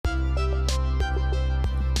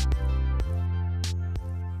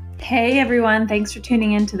Hey everyone, thanks for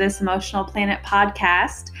tuning in to this Emotional Planet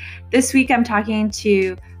podcast. This week I'm talking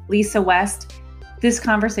to Lisa West. This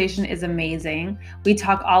conversation is amazing. We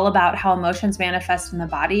talk all about how emotions manifest in the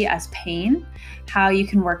body as pain, how you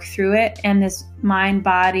can work through it, and this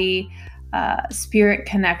mind-body spirit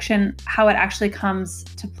connection, how it actually comes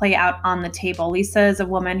to play out on the table. Lisa is a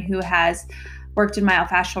woman who has worked in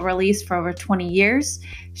myofascial release for over 20 years.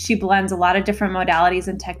 She blends a lot of different modalities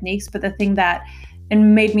and techniques, but the thing that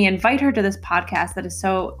made me invite her to this podcast that is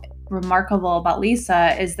so remarkable about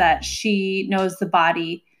Lisa is that she knows the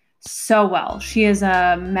body so well. She is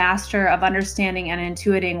a master of understanding and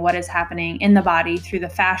intuiting what is happening in the body through the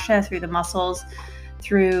fascia, through the muscles,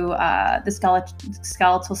 through the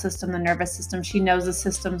skeletal system, the nervous system. She knows the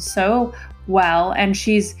system so well, and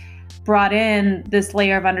she's brought in this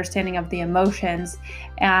layer of understanding of the emotions,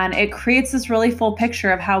 and it creates this really full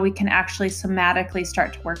picture of how we can actually somatically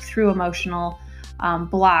start to work through emotional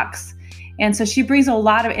blocks. And so she brings a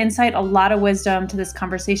lot of insight, a lot of wisdom to this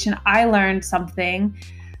conversation. I learned something,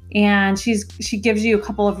 and she gives you a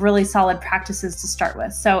couple of really solid practices to start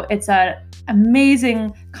with. So it's an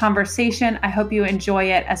amazing conversation. I hope you enjoy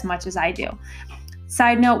it as much as I do.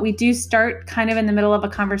 Side note, we do start kind of in the middle of a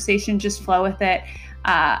conversation, just flow with it.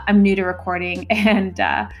 I'm new to recording, and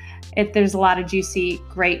there's a lot of juicy,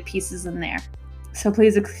 great pieces in there. So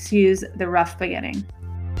please excuse the rough beginning.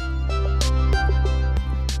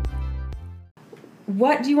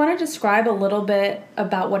 Do you want to describe a little bit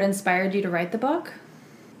about what inspired you to write the book?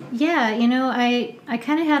 Yeah, I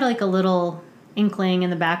kind of had like a little inkling in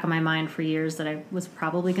the back of my mind for years that I was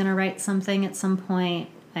probably going to write something at some point.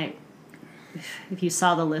 If you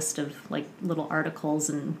saw the list of like little articles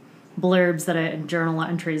and blurbs journal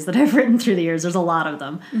entries that I've written through the years, there's a lot of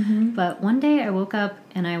them. Mm-hmm. But one day I woke up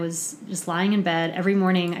and I was just lying in bed. Every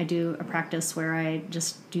morning I do a practice where I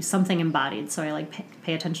just do something embodied. So I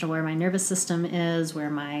pay attention to where my nervous system is, where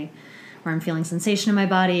I'm feeling sensation in my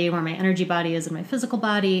body, where my energy body is in my physical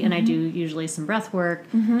body. Mm-hmm. And I do usually some breath work,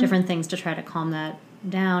 different things to try to calm that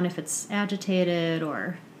down if it's agitated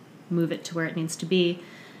or move it to where it needs to be.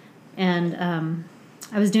 And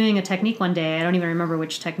I was doing a technique one day. I don't even remember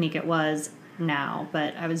which technique it was now,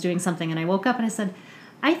 but I was doing something and I woke up and I said,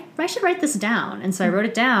 I should write this down. And so I wrote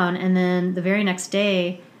it down, and then the very next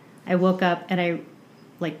day I woke up and I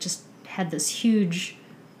just had this huge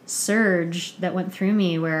surge that went through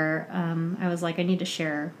me where I was like, I need to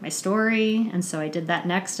share my story. And so I did that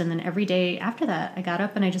next. And then every day after that, I got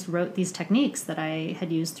up and I just wrote these techniques that I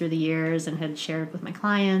had used through the years and had shared with my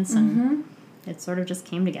clients. And it sort of just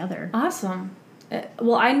came together. Awesome.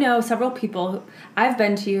 Well, I know several people. I've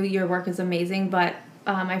been to you. Your work is amazing, but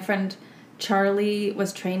my friend Charlie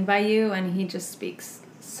was trained by you, and he just speaks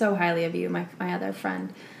so highly of you. My other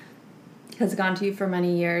friend has gone to you for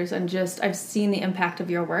many years, and I've seen the impact of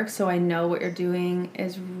your work, so I know what you're doing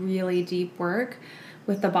is really deep work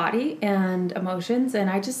with the body and emotions, and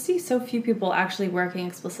I just see so few people actually working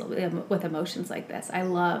explicitly with emotions like this. I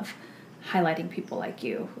love highlighting people like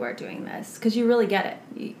you who are doing this, because you really get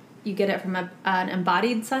it. You get it from an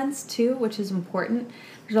embodied sense, too, which is important.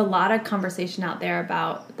 There's a lot of conversation out there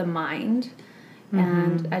about the mind. Mm-hmm.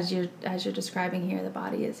 And as you're describing here, the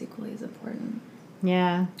body is equally as important.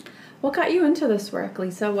 Yeah. What got you into this work,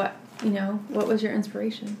 Lisa? What was your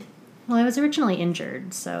inspiration? Well, I was originally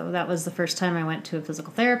injured. So that was the first time I went to a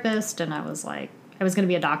physical therapist. And I was like, I was going to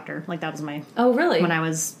be a doctor. Like, that was my... Oh, really?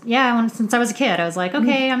 Since I was a kid, I was like,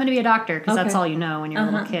 okay, I'm going to be a doctor, because that's all you know when you're a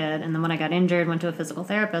little kid. And then when I got injured, went to a physical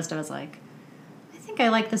therapist, I was like, I think I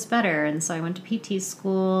like this better. And so I went to PT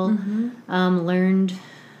school, learned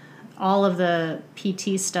all of the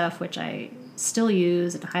PT stuff, which I still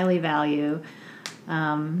use and highly value.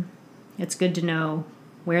 It's good to know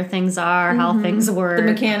where things are, how things work. The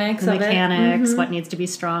mechanics of it. What needs to be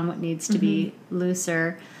strong, what needs to be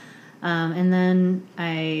looser. And then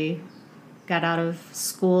I got out of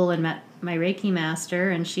school and met my Reiki master,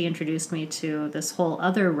 and she introduced me to this whole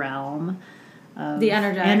other realm of the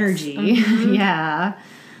energy. Yeah.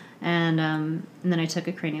 And then I took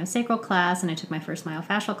a craniosacral class, and I took my first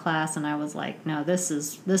myofascial class, and I was like, no, this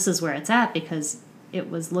is where it's at, because it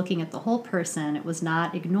was looking at the whole person. It was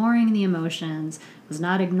not ignoring the emotions. It was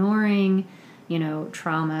not ignoring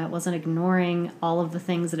trauma. It wasn't ignoring all of the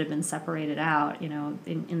things that have been separated out.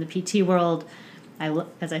 In the PT world,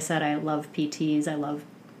 as I said, I love PTs. I love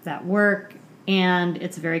that work, and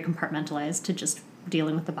it's very compartmentalized to just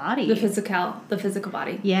dealing with the body. The physical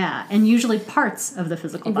body. Yeah, and usually parts of the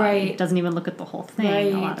physical body. Right. It doesn't even look at the whole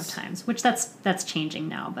thing a lot of times, which that's changing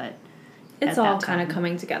now, but it's all kind of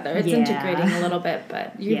coming together. It's integrating a little bit,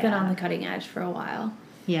 but you've been on the cutting edge for a while.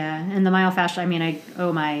 Yeah, and the myofascia, I mean, I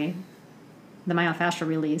owe my the myofascial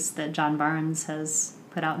release that John Barnes has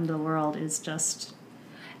put out into the world is just...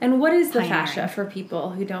 And what is the pioneering. fascia for people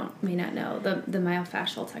who may not know the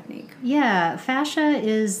myofascial technique? Yeah, fascia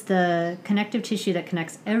is the connective tissue that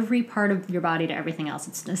connects every part of your body to everything else.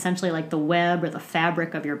 It's essentially like the web or the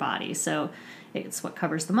fabric of your body. So it's what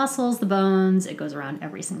covers the muscles, the bones. It goes around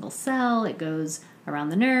every single cell. It goes around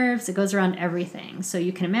the nerves. It goes around everything. So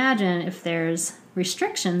you can imagine if there's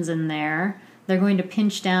restrictions in there, they're going to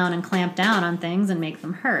pinch down and clamp down on things and make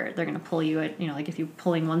them hurt. They're going to pull you at, like if you're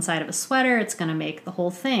pulling one side of a sweater, it's going to make the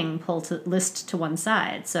whole thing list to one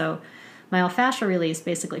side. So myofascial release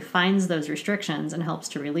basically finds those restrictions and helps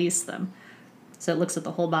to release them. So it looks at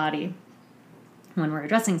the whole body when we're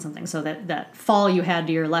addressing something. So that fall you had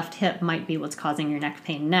to your left hip might be what's causing your neck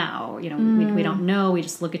pain now. We don't know. We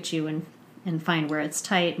just look at you and find where it's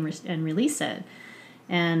tight and release it.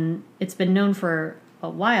 And it's been known for a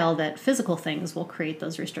while that physical things will create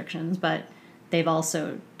those restrictions, but they've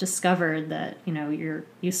also discovered that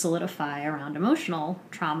you solidify around emotional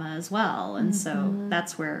trauma as well. And so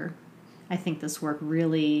that's where I think this work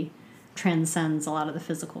really transcends a lot of the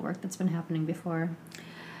physical work that's been happening before.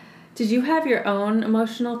 Did you have your own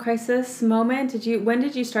emotional crisis moment? When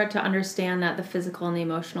did you start to understand that the physical and the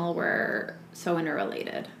emotional were so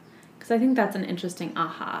interrelated? Because I think that's an interesting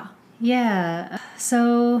aha. Yeah.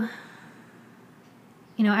 So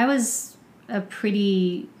I was a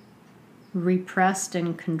pretty repressed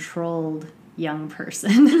and controlled young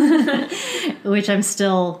person, which I'm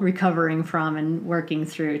still recovering from and working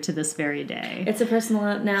through to this very day. It's a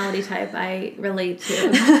personality type I relate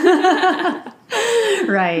to.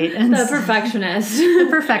 Right. And the perfectionist. The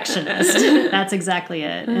perfectionist. That's exactly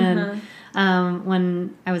it. And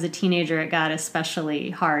when I was a teenager, it got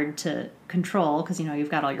especially hard to control because,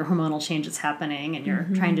 you've got all your hormonal changes happening and you're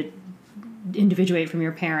trying to individuate from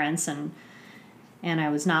your parents, and I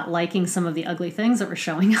was not liking some of the ugly things that were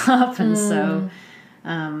showing up, and so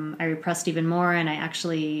I repressed even more, and I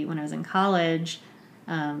actually, when I was in college,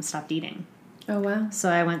 stopped eating. Oh, wow. So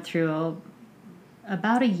I went through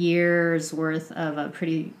about a year's worth of a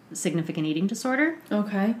pretty significant eating disorder.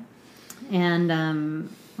 Okay. And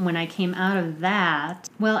when I came out of that,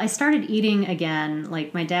 I started eating again.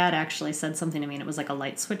 Like, my dad actually said something to me, and it was like a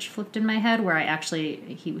light switch flipped in my head where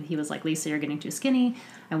he was like, Lisa, you're getting too skinny.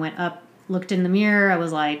 I went up, looked in the mirror. I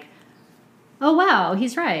was like, oh, wow,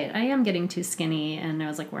 he's right. I am getting too skinny. And I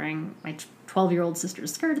was like wearing my 12-year-old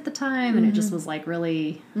sister's skirt at the time. And it just was like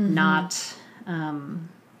really not,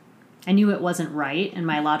 I knew it wasn't right. And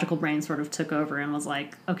my logical brain sort of took over and was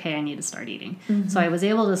like, okay, I need to start eating. So I was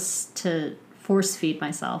able to force feed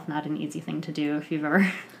myself. Not an easy thing to do if you've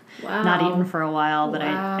ever not eaten for a while, but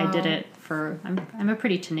I did it I'm a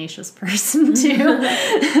pretty tenacious person too.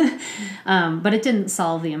 But it didn't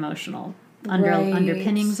solve the emotional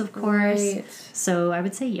underpinnings, of course. Right. So I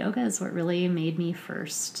would say yoga is what really made me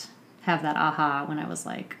first have that aha when I was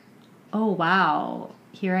like, oh wow,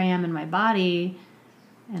 here I am in my body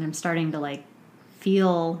and I'm starting to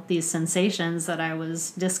feel these sensations that I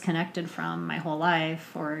was disconnected from my whole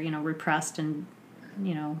life, or repressed and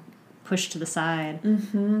pushed to the side.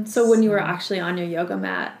 So when you were actually on your yoga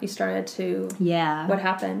mat, you started to what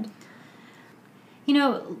happened?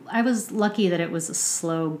 I was lucky that it was a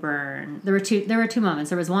slow burn. There were two moments.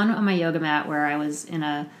 There was one on my yoga mat where I was in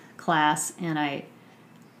a class and I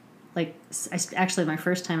actually, my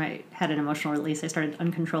first time I had an emotional release, I started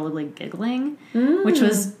uncontrollably giggling, which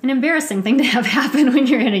was an embarrassing thing to have happen when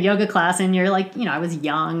you're in a yoga class and you're I was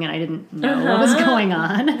young and I didn't know what was going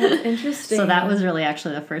on. That's interesting. So that was really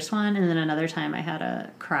actually the first one. And then another time I had a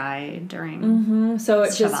cry during so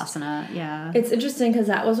it's Shavasana. It's interesting because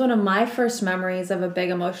that was one of my first memories of a big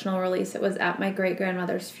emotional release. It was at my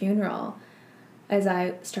great-grandmother's funeral. As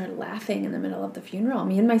I started laughing in the middle of the funeral.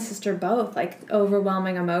 Me and my sister both,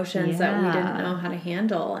 overwhelming emotions that we didn't know how to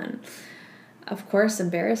handle. And, of course,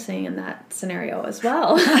 embarrassing in that scenario as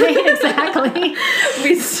well. Right, exactly.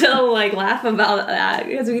 We still, laugh about that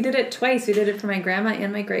because we did it twice. We did it for my grandma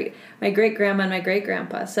and my great-grandma and my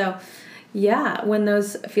great-grandpa. So, yeah, when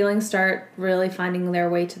those feelings start really finding their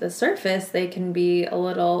way to the surface, they can be a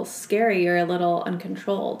little scary or a little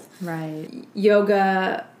uncontrolled. Right.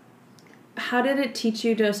 Yoga... How did it teach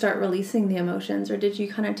you to start releasing the emotions, or did you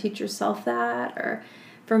kind of teach yourself that? Or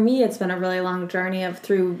for me, it's been a really long journey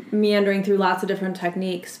through meandering through lots of different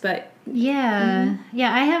techniques, but yeah,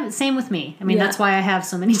 I have, same with me. I mean, that's why I have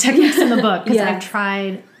so many techniques in the book, because I've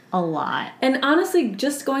tried a lot. And honestly,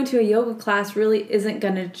 just going to a yoga class really isn't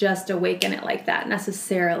going to just awaken it like that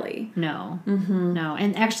necessarily. No, no.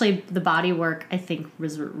 And actually, the body work, I think,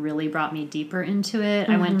 really brought me deeper into it.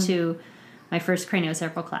 I went to my first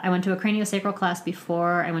craniosacral class. I went to a craniosacral class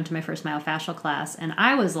before I went to my first myofascial class, and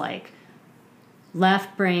I was like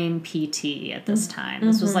left brain PT at this time.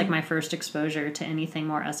 This was like my first exposure to anything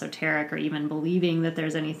more esoteric or even believing that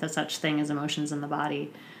there's any such thing as emotions in the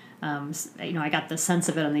body. I got the sense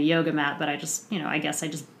of it on the yoga mat, but I just, I guess I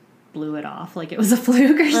just blew it off like it was a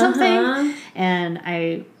fluke or something.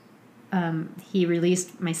 And he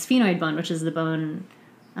released my sphenoid bone, which is the bone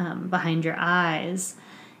behind your eyes.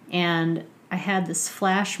 And I had this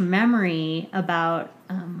flash memory about,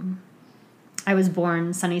 I was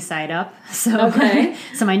born sunny side up. So,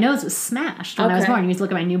 so my nose was smashed when I was born. You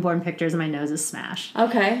look at my newborn pictures and my nose is smashed.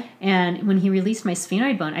 Okay. And when he released my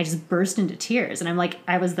sphenoid bone, I just burst into tears. And I'm like,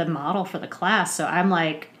 I was the model for the class. So I'm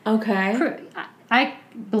like, I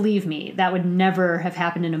believe me, that would never have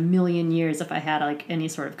happened in a million years if I had like any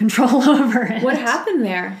sort of control over it. What happened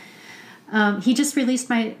there? He just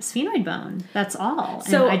released my sphenoid bone. That's all.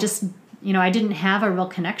 So and I just, I didn't have a real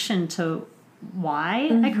connection to why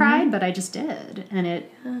I cried, but I just did. And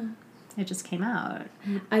it just came out.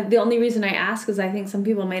 The only reason I ask is I think some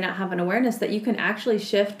people may not have an awareness that you can actually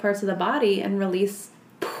shift parts of the body and release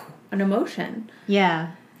an emotion.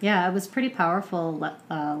 Yeah. Yeah, it was pretty powerful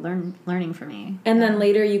learning for me. And then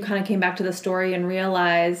later you kind of came back to the story and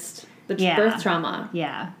realized the birth trauma.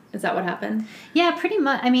 Yeah. Is that what happened? Yeah, pretty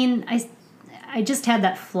much. I mean, I just had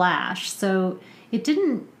that flash. So it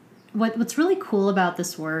didn't... What's really cool about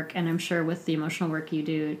this work, and I'm sure with the emotional work you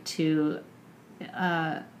do too,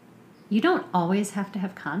 you don't always have to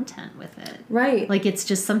have content with it. Right. Like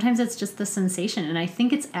sometimes it's just the sensation. And I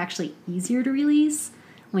think it's actually easier to release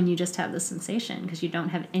when you just have the sensation because you don't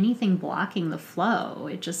have anything blocking the flow.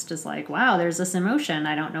 It just is like, wow, there's this emotion.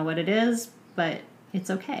 I don't know what it is, but it's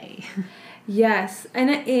okay. Yes. And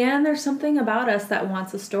there's something about us that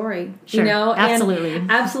wants a story, Sure. Absolutely.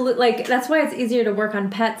 Absolutely. Like, that's why it's easier to work on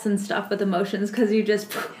pets and stuff with emotions because you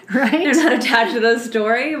just, right. You're not attached to the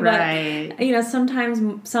story. But, right.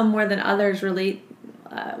 Sometimes some more than others really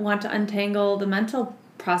want to untangle the mental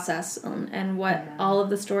process and what all of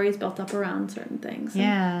the stories built up around certain things.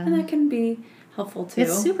 And that can be helpful too.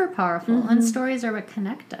 It's super powerful. And stories are what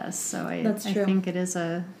connect us. So I think it is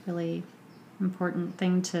a really important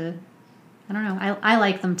thing to... I don't know. I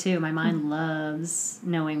like them too. My mind loves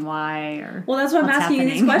knowing why Well, that's why I'm asking you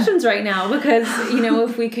these questions right now because,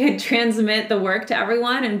 if we could transmit the work to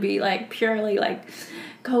everyone and be like purely like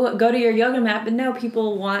go to your yoga mat, but no,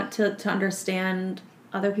 people want to understand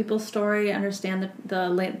other people's story, understand the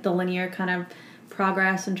linear kind of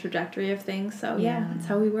progress and trajectory of things. So that's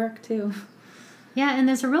how we work too. Yeah, and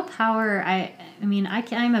there's a real power.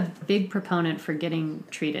 I'm a big proponent for getting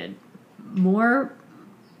treated more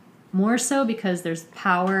so because there's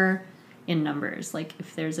power in numbers. Like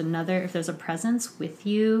if there's a presence with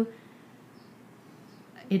you,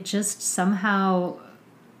 it just somehow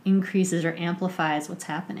increases or amplifies what's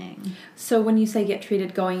happening. So when you say get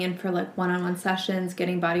treated, going in for like one-on-one sessions,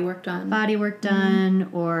 getting body work done,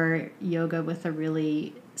 or yoga with a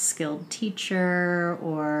really skilled teacher,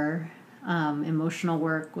 or emotional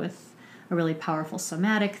work with a really powerful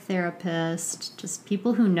somatic therapist, just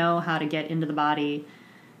people who know how to get into the body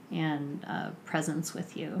and presence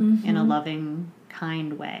with you in a loving,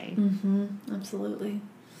 kind way. Absolutely.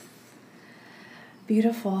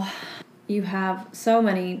 Beautiful. You have so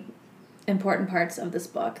many important parts of this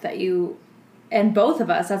book that and both of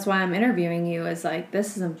us, that's why I'm interviewing you, is like,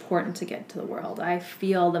 this is important to get to the world. I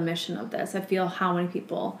feel the mission of this. I feel how many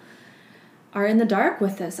people are in the dark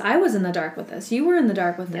with this. I was in the dark with this. You were in the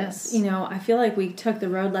dark with this. I feel like we took the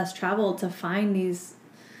road less traveled to find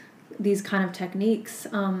these kind of techniques.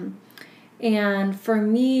 And for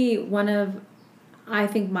me, one of, I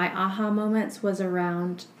think, my aha moments was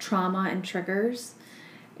around trauma and triggers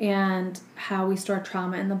and how we store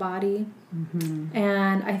trauma in the body.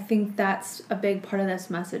 And I think that's a big part of this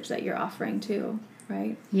message that you're offering too,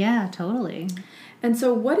 right? Yeah, totally. And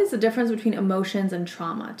so what is the difference between emotions and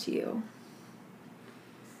trauma to you?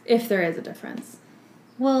 If there is a difference.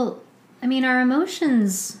 Well, our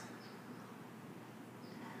emotions...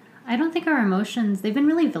 I don't think our emotions, they've been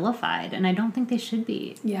really vilified, and I don't think they should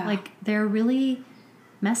be. Yeah. Like, they're really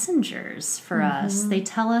messengers for us. They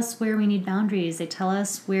tell us where we need boundaries. They tell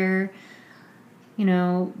us where,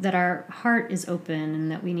 that our heart is open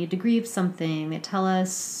and that we need to grieve something. They tell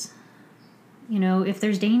us, if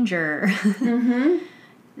there's danger.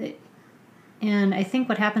 And I think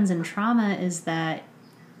what happens in trauma is that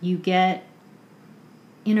you get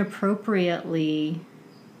inappropriately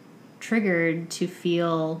triggered to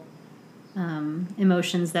feel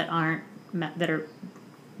emotions that are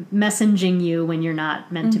messaging you when you're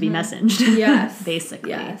not meant to be messaged. Yes.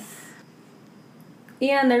 Basically. Yes.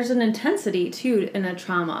 And there's an intensity, too, in a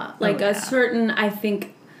trauma. Like a certain, I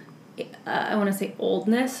think, I want to say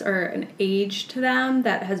oldness or an age to them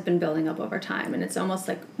that has been building up over time. And it's almost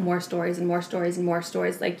like more stories and more stories and more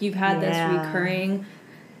stories. Like you've had this recurring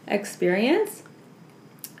experience.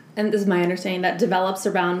 And this is my understanding, that develops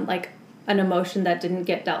around like an emotion that didn't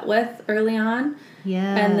get dealt with early on.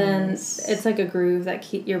 Yeah. And then it's like a groove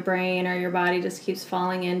that your brain or your body just keeps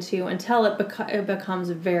falling into until it becomes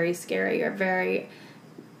very scary or very...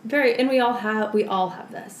 and we all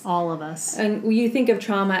have this. All of us. And you think of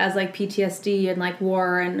trauma as like PTSD and like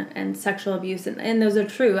war and sexual abuse, and those are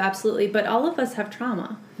true, absolutely. But all of us have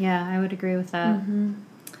trauma. Yeah, I would agree with that. Mm-hmm.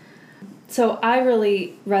 So I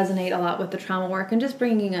really resonate a lot with the trauma work and just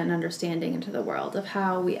bringing an understanding into the world of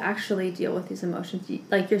how we actually deal with these emotions.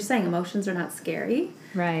 Like you're saying, emotions are not scary.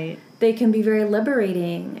 Right. They can be very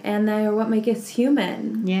liberating, and they are what make us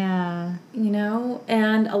human. Yeah.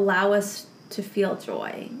 And allow us to feel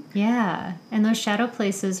joy. Yeah. And those shadow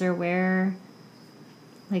places are where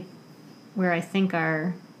I think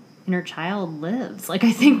our inner child lives. Like,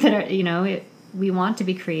 I think that, we want to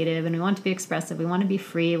be creative and we want to be expressive. We want to be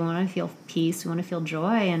free. We want to feel peace. We want to feel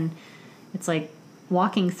joy. And it's like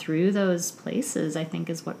walking through those places, I think,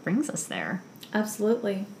 is what brings us there.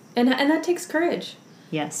 Absolutely. And that takes courage.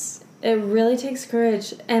 Yes. It really takes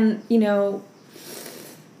courage. And,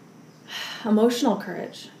 emotional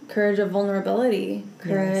courage. Courage of vulnerability.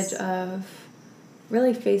 Courage of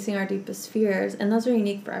really facing our deepest fears. And those are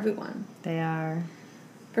unique for everyone. They are.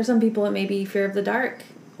 For some people, it may be fear of the dark,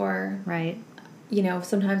 or... Right.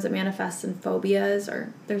 Sometimes it manifests in phobias,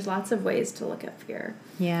 or there's lots of ways to look at fear.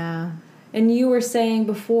 Yeah. And you were saying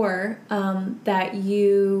before that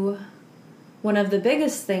one of the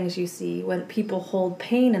biggest things you see when people hold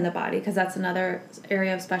pain in the body, because that's another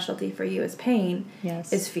area of specialty for you is pain,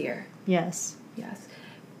 is fear. Yes. Yes.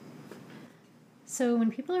 So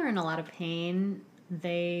when people are in a lot of pain,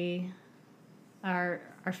 they are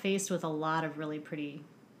faced with a lot of really pretty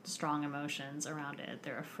strong emotions around it.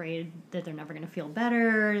 They're afraid that they're never going to feel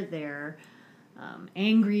better. They're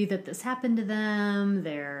angry that this happened to them.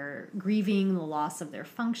 They're grieving the loss of their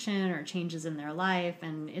function or changes in their life.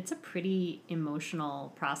 And it's a pretty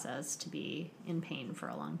emotional process to be in pain for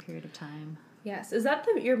a long period of time. Yes. Is that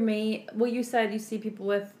your main... Well, you said you see people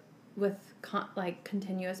with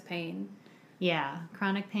continuous pain. Yeah.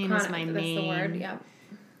 Chronic pain is my main... That's the word, yeah.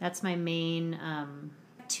 That's my main...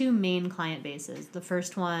 two main client bases. The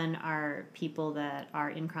first one are people that are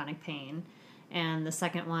in chronic pain, and the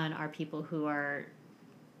second one are people who are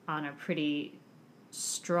on a pretty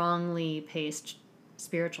strongly paced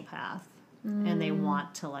spiritual path, and they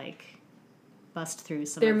want to bust through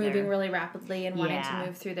some. They're moving really rapidly and wanting to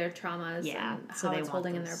move through their traumas and so how it's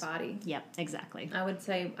holding in their body. Yep, exactly. I would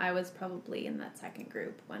say I was probably in that second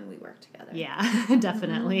group when we worked together. Yeah,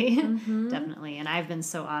 definitely. Mm-hmm. Definitely. And I've been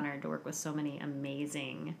so honored to work with so many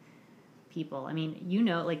amazing people. I mean,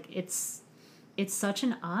 it's such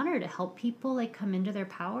an honor to help people come into their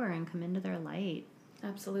power and come into their light.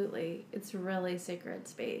 Absolutely. It's really sacred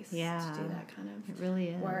space to do that kind of it really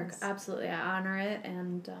is. work. Absolutely. I honor it,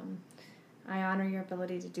 and I honor your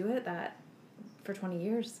ability to do it for 20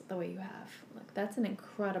 years the way you have. That's an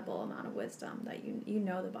incredible amount of wisdom that you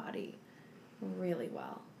know the body really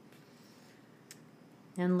well.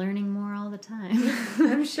 And learning more all the time.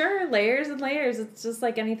 I'm sure, layers and layers. It's just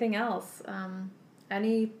like anything else.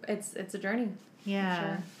 It's a journey. Yeah.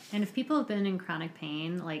 Sure. And if people have been in chronic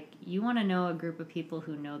pain, you want to know a group of people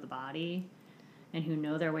who know the body and who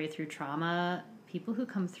know their way through trauma. People who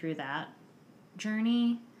come through that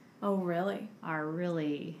journey. Oh, really? Are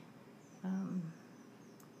really,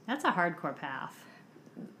 that's a hardcore path.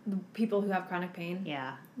 People who have chronic pain?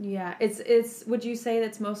 Yeah. Yeah. It's. Would you say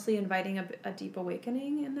that's mostly inviting a deep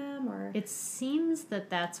awakening in them, or? It seems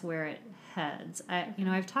that that's where it heads.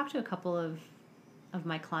 I've talked to a couple of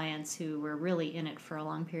my clients who were really in it for a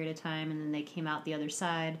long period of time, and then they came out the other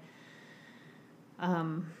side.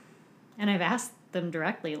 And I've asked them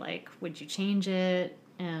directly, would you change it?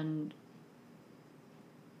 And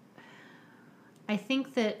I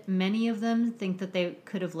think that many of them think that they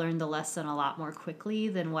could have learned the lesson a lot more quickly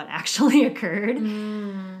than what actually occurred.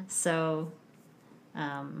 So,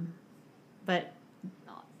 but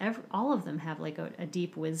all of them have a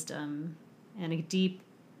deep wisdom and a deep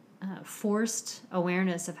forced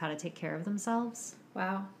awareness of how to take care of themselves.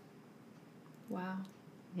 Wow.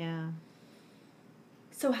 Yeah.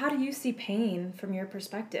 So how do you see pain from your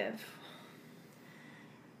perspective?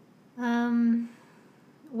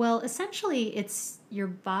 Well, essentially, it's your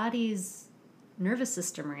body's nervous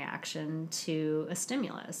system reaction to a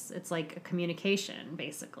stimulus. It's like a communication,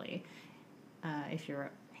 basically. If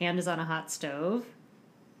your hand is on a hot stove,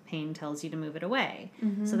 pain tells you to move it away.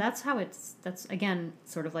 So that's again,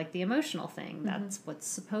 sort of like the emotional thing. That's what's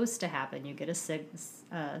supposed to happen. You get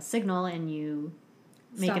a signal and you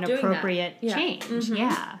make an appropriate change.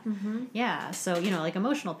 Yeah. So, like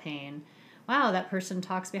emotional pain. Wow, that person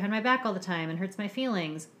talks behind my back all the time and hurts my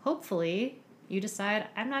feelings. Hopefully you decide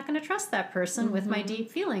I'm not going to trust that person with my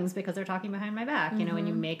deep feelings because they're talking behind my back, and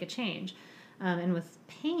you make a change. And with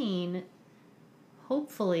pain,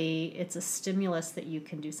 hopefully it's a stimulus that you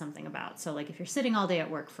can do something about. So like if you're sitting all day at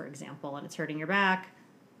work, for example, and it's hurting your back,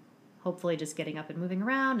 hopefully just getting up and moving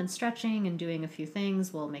around and stretching and doing a few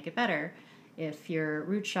things will make it better. If your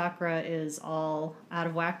root chakra is all out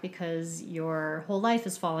of whack because your whole life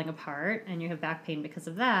is falling apart and you have back pain because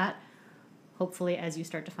of that, hopefully as you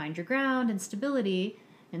start to find your ground and stability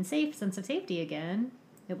and sense of safety again,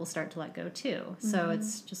 it will start to let go too. So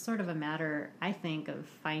it's just sort of a matter, I think, of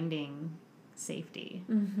finding safety.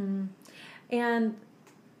 And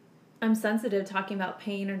I'm sensitive talking about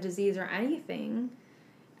pain or disease or anything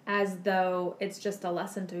as though it's just a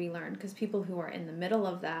lesson to be learned, because people who are in the middle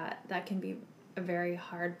of that can be a very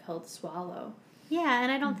hard pill to swallow. Yeah,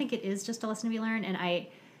 and I don't think it is just a lesson to be learned. And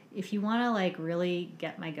if you want to like really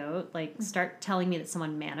get my goat, like start telling me that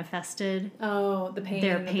someone manifested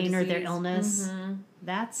their pain or their illness.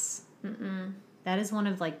 That is one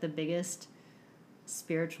of like the biggest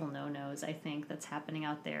spiritual no-nos, I think, that's happening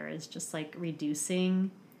out there, is just like reducing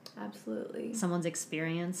someone's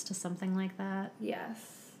experience to something like that.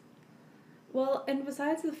 Yes. Well, and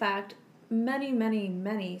besides the fact, many, many,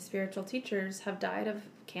 many spiritual teachers have died of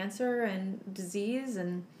cancer and disease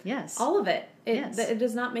and all of it. It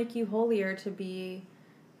does not make you holier to be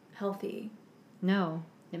healthy. No,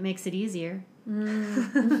 it makes it easier.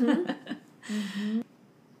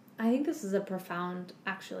 I think this is a profound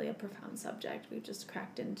subject we've just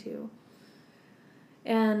cracked into.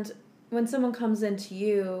 And when someone comes into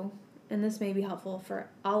you, and this may be helpful for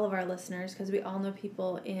all of our listeners because we all know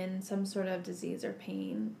people in some sort of disease or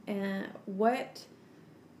pain, and what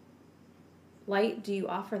light do you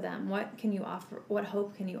offer them? What can you offer? What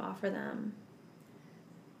hope can you offer them?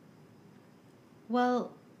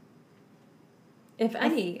 Well, if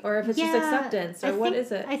any, or if it's just acceptance, or what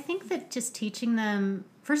is it? I think that just teaching them,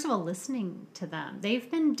 first of all, listening to them.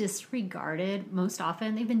 They've been disregarded, most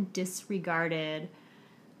often, they've been disregarded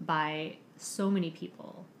by so many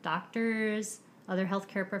people. Doctors, other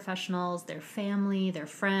healthcare professionals, their family, their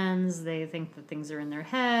friends. They think that things are in their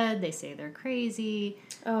head. They say they're crazy.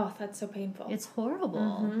 Oh, that's so painful. It's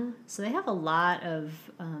horrible. So they have a lot of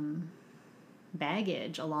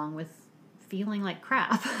baggage along with feeling like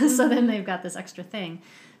crap. So then they've got this extra thing.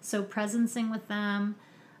 So presencing with them,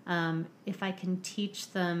 if I can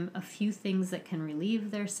teach them a few things that can relieve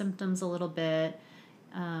their symptoms a little bit,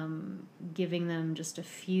 giving them just a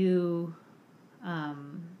few,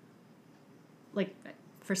 like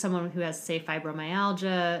for someone who has, say,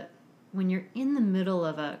 fibromyalgia, when you're in the middle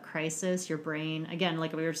of a crisis, your brain, again,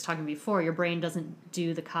 like we were just talking before, your brain doesn't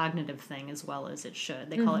do the cognitive thing as well as it should.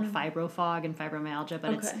 They call it fibrofog and fibromyalgia,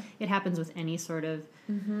 but it happens with any sort of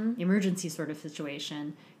emergency sort of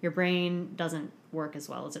situation. Your brain doesn't work as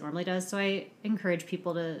well as it normally does. So I encourage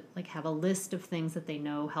people to like have a list of things that they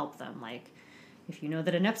know help them. Like if you know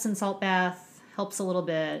that an Epsom salt bath helps a little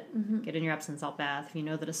bit, get in your Epsom salt bath. If you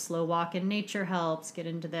know that a slow walk in nature helps, get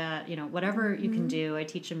into that. You know, whatever you can do. I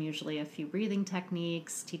teach them usually a few breathing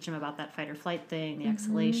techniques, teach them about that fight or flight thing, the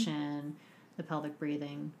exhalation, the pelvic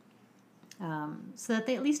breathing, so that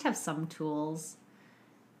they at least have some tools.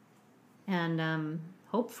 And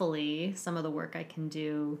hopefully some of the work I can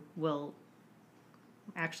do will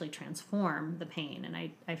actually transform the pain, and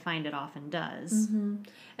I find it often does.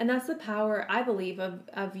 And that's the power, I believe,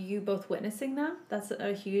 of you both witnessing them. That's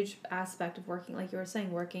a huge aspect of working, like you were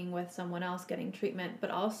saying, working with someone else, getting treatment, but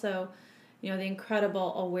also, the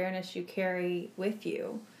incredible awareness you carry with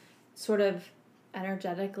you sort of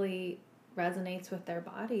energetically resonates with their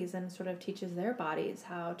bodies and sort of teaches their bodies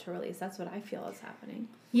how to release. That's what I feel is happening.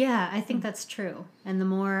 Yeah, I think that's true. And the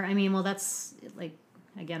more, that's like,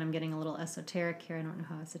 again, I'm getting a little esoteric here. I don't know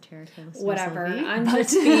how esoteric your listeners Whatever. will be, I'm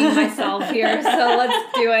just being myself here, so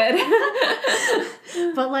let's do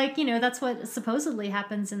it. But that's what supposedly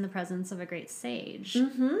happens in the presence of a great sage.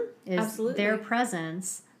 Is Absolutely. Their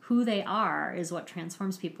presence, who they are, is what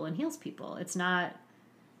transforms people and heals people. It's not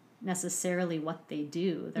necessarily what they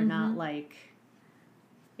do. They're not like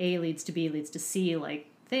A leads to B leads to C, like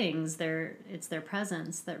things. It's their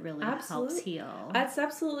presence that really helps heal. That's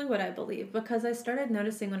absolutely what I believe, because I started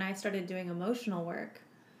noticing when I started doing emotional work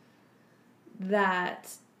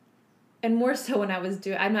that and more so when I was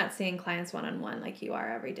I'm not seeing clients one-on-one like you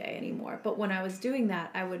are every day anymore, but when I was doing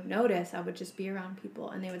that, I would notice, I would just be around people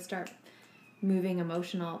and they would start moving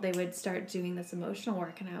emotional. They would start doing this emotional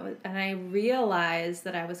work, and I realized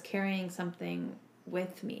that I was carrying something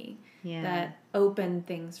with me that opened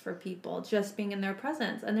things for people, just being in their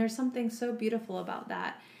presence. And there's something so beautiful about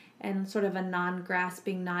that, and sort of a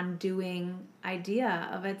non-grasping, non-doing idea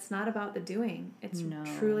of it's not about the doing. It's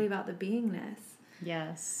truly about the beingness.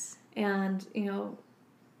 Yes. And,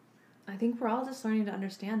 I think we're all just learning to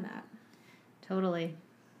understand that. Totally.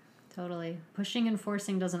 Pushing and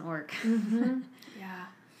forcing doesn't work. Mm-hmm. Yeah.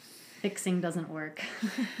 Fixing doesn't work.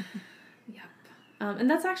 Yep. And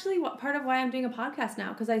that's actually part of why I'm doing a podcast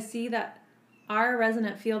now, because I see that our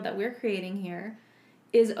resonant field that we're creating here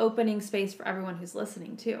is opening space for everyone who's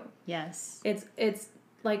listening too. Yes. It's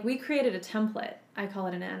like we created a template. I call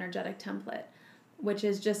it an energetic template, which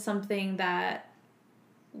is just something that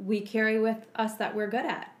we carry with us that we're good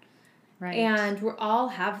at. Right. And we all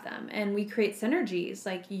have them, and we create synergies.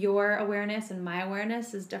 Like your awareness and my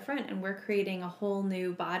awareness is different, and we're creating a whole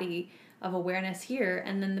new body of awareness here.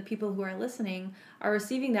 And then the people who are listening are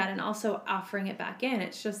receiving that and also offering it back in.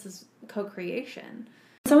 It's just this co-creation.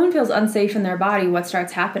 When someone feels unsafe in their body, what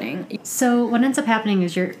starts happening? So what ends up happening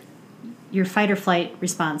is your fight or flight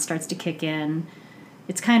response starts to kick in.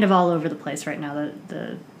 It's kind of all over the place right now.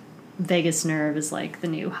 The vagus nerve is like the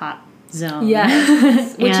new hot zone.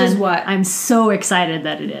 Yes. Which is what? I'm so excited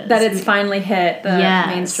that it is. That it's finally hit the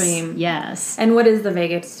mainstream. Yes. And what is the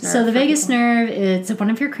vagus nerve? So the vagus nerve, it's one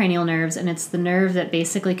of your cranial nerves, and it's the nerve that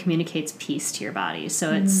basically communicates peace to your body.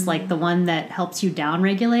 So it's like the one that helps you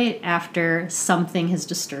downregulate after something has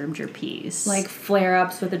disturbed your peace. Like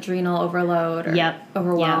flare-ups with adrenal overload or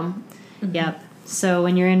overwhelm. Yep. So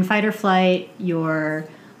when you're in fight or flight, your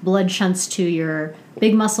blood shunts to your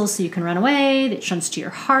big muscles so you can run away. It shunts to your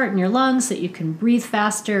heart and your lungs so that you can breathe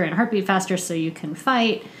faster and heartbeat faster so you can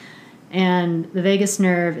fight. And the vagus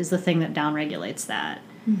nerve is the thing that downregulates that.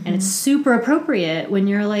 Mm-hmm. And it's super appropriate when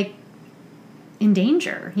you're like in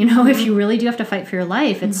danger. If you really do have to fight for your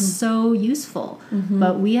life, it's so useful. Mm-hmm.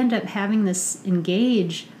 But we end up having this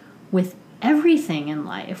engage with everything in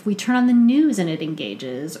life. We turn on the news and it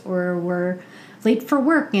engages, or we're late for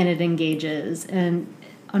work and it engages. And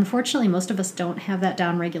unfortunately, most of us don't have that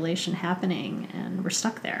down regulation happening, and we're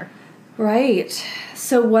stuck there. Right.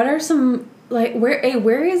 So what are some,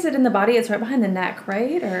 where is it in the body? It's right behind the neck,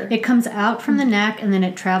 right? Or it comes out from the neck, and then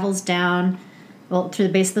it travels down, through the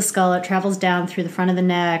base of the skull. It travels down through the front of the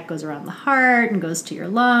neck, goes around the heart, and goes to your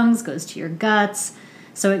lungs, goes to your guts.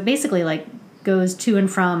 So it basically, goes to and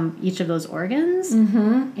from each of those organs.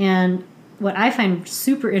 Mm-hmm. And what I find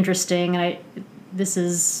super interesting, and this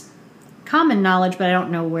is common knowledge, but I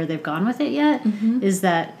don't know where they've gone with it yet, is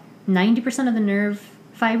that 90% of the nerve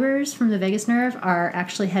fibers from the vagus nerve are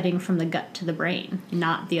actually heading from the gut to the brain,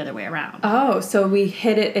 not the other way around. Oh, so it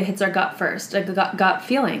hits our gut first, like a gut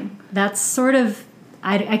feeling. That's sort of,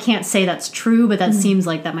 I can't say that's true, but that seems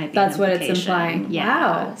like that might be That's what it's implying.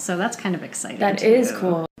 Yeah. Wow. So that's kind of exciting. That is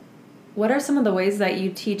cool. What are some of the ways that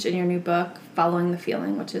you teach in your new book, Following the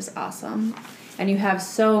Feeling, which is awesome? And you have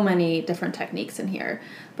so many different techniques in here.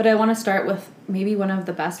 But I want to start with maybe one of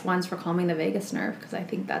the best ones for calming the vagus nerve, because I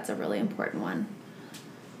think that's a really important one.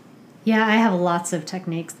 Yeah, I have lots of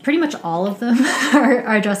techniques. Pretty much all of them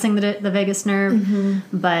are addressing the vagus nerve.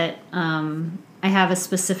 But I have a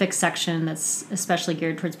specific section that's especially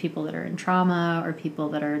geared towards people that are in trauma or people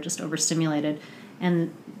that are just overstimulated.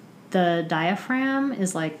 And the diaphragm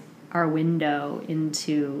is like our window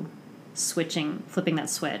into flipping that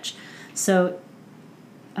switch. So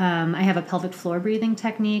I have a pelvic floor breathing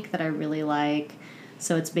technique that I really like.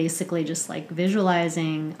 So it's basically just like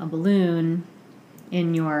visualizing a balloon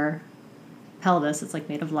in your pelvis. It's like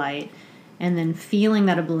made of light. And then feeling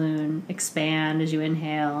that a balloon expand as you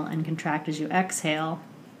inhale and contract as you exhale.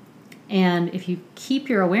 And if you keep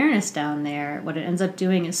your awareness down there, what it ends up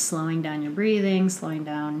doing is slowing down your breathing, slowing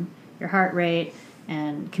down your heart rate,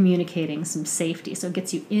 and communicating some safety. So it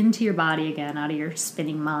gets you into your body again, out of your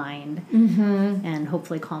spinning mind, and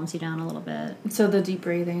hopefully calms you down a little bit. So the deep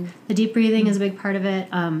breathing. The deep breathing is a big part of it.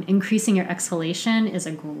 Increasing your exhalation is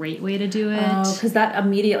a great way to do it. Oh, because that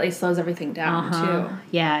immediately slows everything down, too.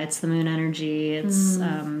 Yeah, it's the moon energy. It's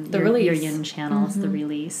your yin channel. It's the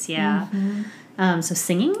release, yeah. So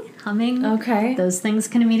singing, humming. Okay. Those things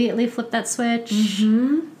can immediately flip that switch.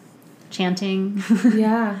 Chanting.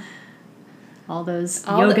 Yeah. All those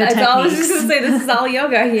yoga techniques. I was just going to say, this is all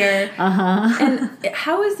yoga here. And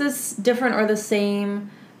how is this different or the same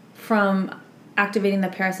from activating the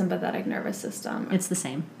parasympathetic nervous system. It's the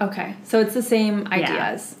same. Okay. So it's the same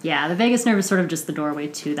ideas. Yeah. The vagus nerve is sort of just the doorway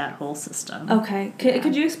to that whole system. Okay.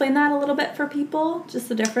 Could you explain that a little bit for people? Just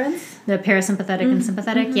the difference? The parasympathetic and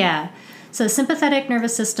sympathetic? Mm-hmm. Yeah. So the sympathetic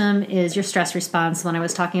nervous system is your stress response, the one I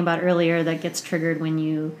was talking about earlier, that gets triggered when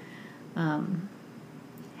you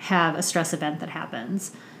have a stress event that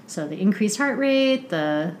happens. So the increased heart rate,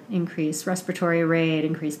 the increased respiratory rate,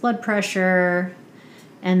 increased blood pressure,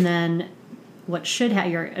 and then what should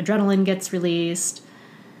your adrenaline gets released.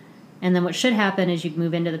 And then what should happen is you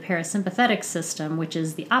move into the parasympathetic system, which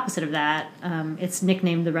is the opposite of that. It's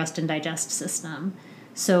nicknamed the rest and digest system.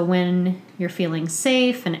 So when you're feeling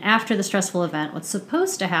safe and after the stressful event, what's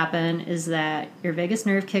supposed to happen is that your vagus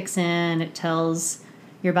nerve kicks in. It tells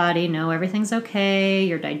your body, no, everything's okay.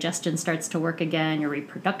 Your digestion starts to work again. Your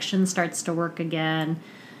reproduction starts to work again.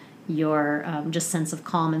 Your just sense of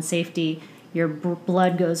calm and safety. Your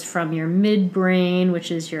blood goes from your midbrain,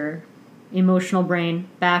 which is your emotional brain,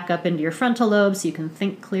 back up into your frontal lobe so you can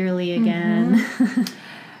think clearly again. Mm-hmm.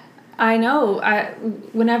 I know.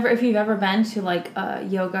 If you've ever been to like a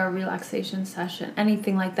yoga relaxation session,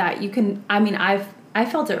 anything like that, I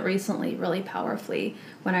felt it recently really powerfully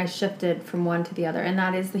when I shifted from one to the other, and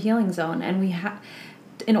that is the healing zone. And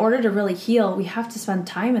in order to really heal, we have to spend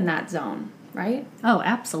time in that zone, right? Oh,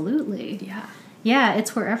 absolutely. Yeah. Yeah,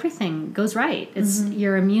 it's where everything goes right. It's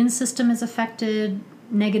your immune system is affected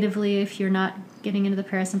negatively if you're not getting into the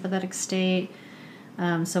parasympathetic state.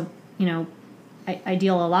 I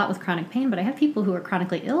deal a lot with chronic pain, but I have people who are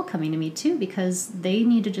chronically ill coming to me too because they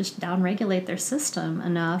need to just downregulate their system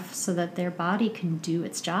enough so that their body can do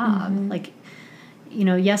its job.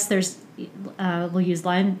 Mm-hmm. Yes, there's, we'll use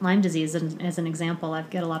Lyme disease as an example. I've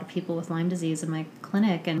got a lot of people with Lyme disease in my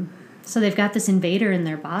clinic, and so they've got this invader in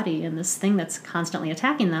their body and this thing that's constantly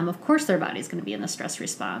attacking them. Of course their body's going to be in the stress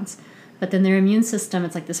response. But then their immune system,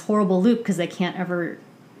 it's like this horrible loop because they can't ever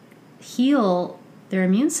heal their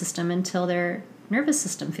immune system until their nervous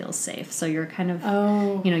system feels safe. So you're kind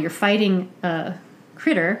of, you're fighting a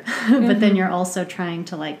critter, but then you're also trying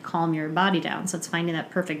to like calm your body down. So it's finding that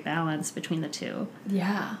perfect balance between the two.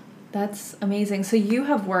 Yeah, that's amazing. So you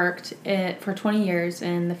have worked for 20 years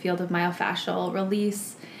in the field of myofascial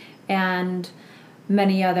release and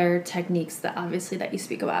many other techniques that you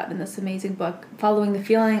speak about in this amazing book. Following the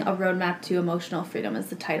Feeling, A Roadmap to Emotional Freedom is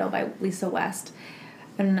the title by Lisa West.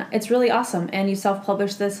 And it's really awesome. And you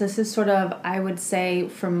self-published this. This is sort of, I would say,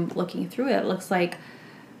 from looking through it, looks like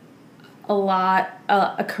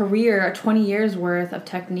a career, 20 years worth of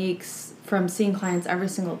techniques from seeing clients every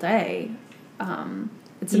single day.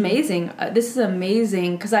 It's amazing. This is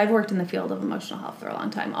amazing because I've worked in the field of emotional health for a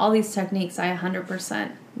long time. All these techniques, I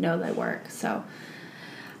 100% know they work. So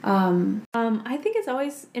I think it's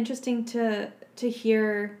always interesting to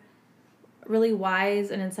hear really wise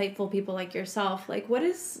and insightful people like yourself. Like, what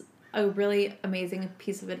is a really amazing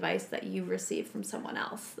piece of advice that you've received from someone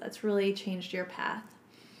else that's really changed your path?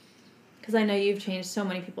 Because I know you've changed so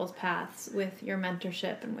many people's paths with your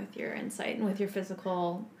mentorship and with your insight and with your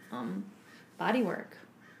physical body work.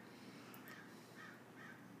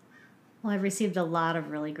 Well, I've received a lot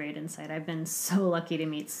of really great insight. I've been so lucky to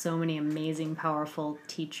meet so many amazing, powerful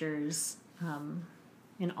teachers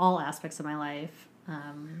in all aspects of my life.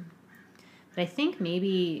 But I think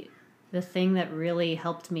maybe the thing that really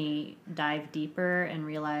helped me dive deeper and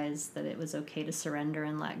realize that it was okay to surrender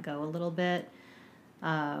and let go a little bit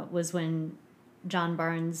was when John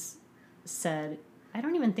Barnes said, I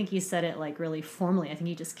don't even think he said it like really formally. I think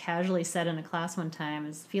he just casually said in a class one time,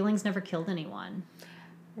 is feelings never killed anyone.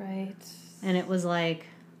 Right. And it was like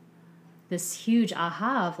this huge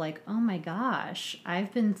aha of like, oh my gosh,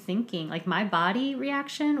 I've been thinking, like my body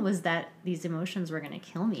reaction was that these emotions were going to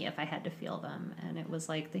kill me if I had to feel them. And it was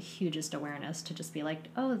like the hugest awareness to just be like,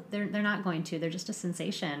 oh, they're not going to, they're just a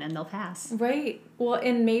sensation and they'll pass. Right. Well,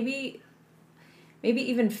 and maybe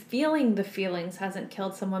even feeling the feelings hasn't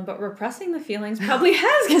killed someone, but repressing the feelings probably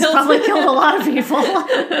has killed a lot of people.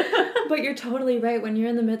 But you're totally right. When you're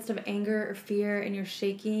in the midst of anger or fear and you're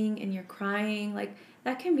shaking and you're crying, like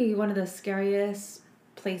that can be one of the scariest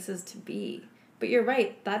places to be. But you're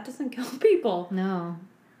right. That doesn't kill people. No.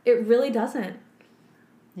 It really doesn't.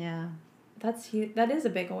 Yeah. That's huge. That is a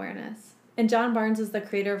big awareness. And John Barnes is the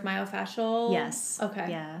creator of myofascial? Yes. Okay.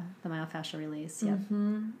 Yeah, the myofascial release. Yep.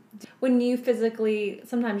 Mm-hmm. When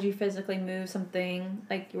sometimes you physically move something,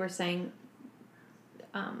 like you were saying,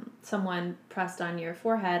 someone pressed on your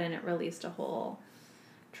forehead and it released a whole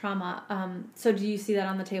trauma. So do you see that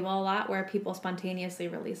on the table a lot where people spontaneously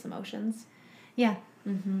release emotions? Yeah.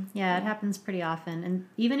 Mm-hmm. Yeah, it happens pretty often. And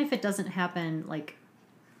even if it doesn't happen like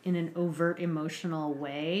in an overt emotional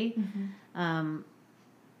way.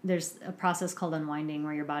 There's a process called unwinding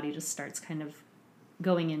where your body just starts kind of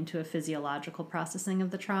going into a physiological processing of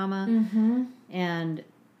the trauma. And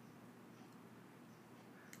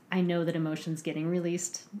I know that emotion's getting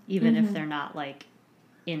released, even if they're not like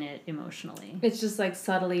in it emotionally. It's just like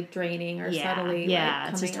subtly draining or subtly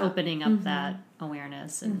like it's just opening up that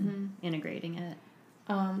awareness and integrating it.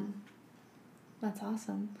 That's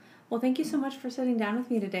awesome. Well, thank you so much for sitting down with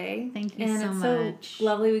me today. Thank you and so it's much. So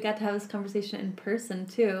lovely we got to have this conversation in person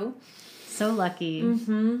too. So lucky.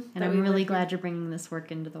 And I'm really glad you're bringing this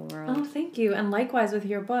work into the world. Oh, thank you. And likewise with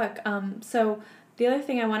your book. So the other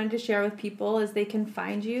thing I wanted to share with people is they can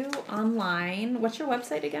find you online. What's your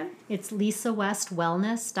website again? It's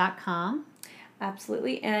lisawestwellness.com.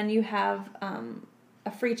 Absolutely. And you have a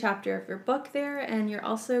free chapter of your book there, and you're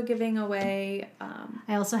also giving away...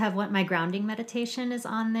 I also have my grounding meditation is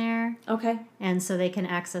on there. Okay. And so they can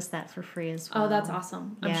access that for free as well. Oh, that's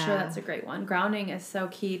awesome. I'm sure that's a great one. Grounding is so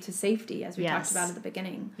key to safety, as we talked about at the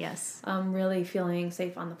beginning. Yes. Really feeling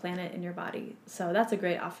safe on the planet in your body. So that's a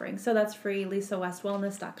great offering. So that's free,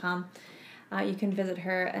 lisawestwellness.com. You can visit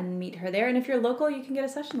her and meet her there. And if you're local, you can get a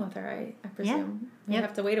session with her, I presume. You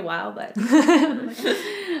have to wait a while, but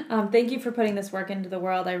thank you for putting this work into the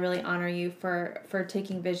world. I really honor you for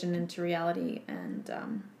taking vision into reality and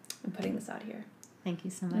putting this out here. Thank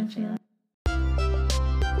you so much, Ayla.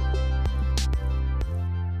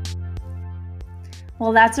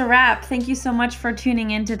 Well, that's a wrap. Thank you so much for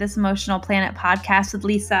tuning into this Emotional Planet podcast with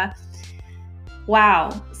Lisa.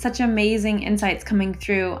 Wow, such amazing insights coming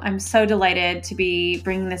through. I'm so delighted to be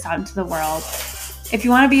bringing this out into the world. If you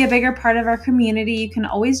want to be a bigger part of our community, you can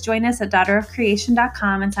always join us at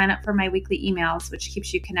daughterofcreation.com and sign up for my weekly emails, which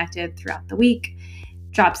keeps you connected throughout the week,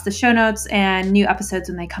 drops the show notes and new episodes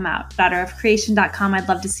when they come out. Daughterofcreation.com. I'd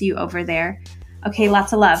love to see you over there. Okay,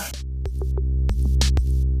 lots of love.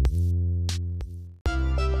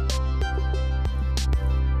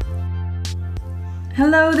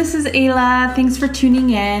 Hello, this is Ayla. Thanks for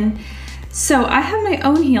tuning in. So I have my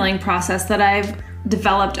own healing process that I've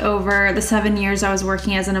developed over the 7 years I was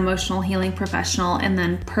working as an emotional healing professional, and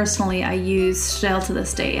then personally I use still to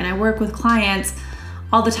this day. And I work with clients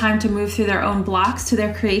all the time to move through their own blocks to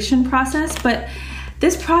their creation process, but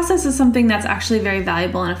this process is something that's actually very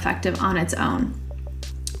valuable and effective on its own.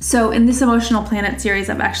 So in this Emotional Planet series,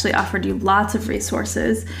 I've actually offered you lots of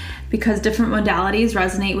resources because different modalities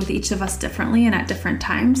resonate with each of us differently and at different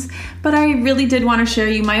times. But I really did want to share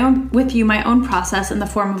with you my own process in the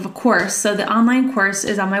form of a course. So the online course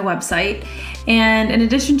is on my website. And in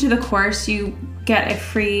addition to the course, you get a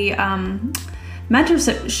free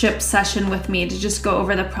mentorship session with me to just go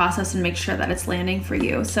over the process and make sure that it's landing for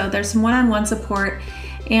you. So there's some one-on-one support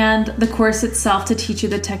and the course itself to teach you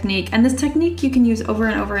the technique. And this technique you can use over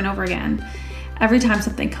and over and over again. Every time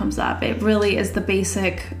something comes up, it really is the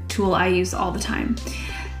basic tool I use all the time.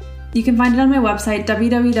 You can find it on my website,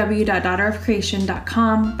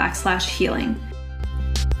 www.daughterofcreation.com/healing.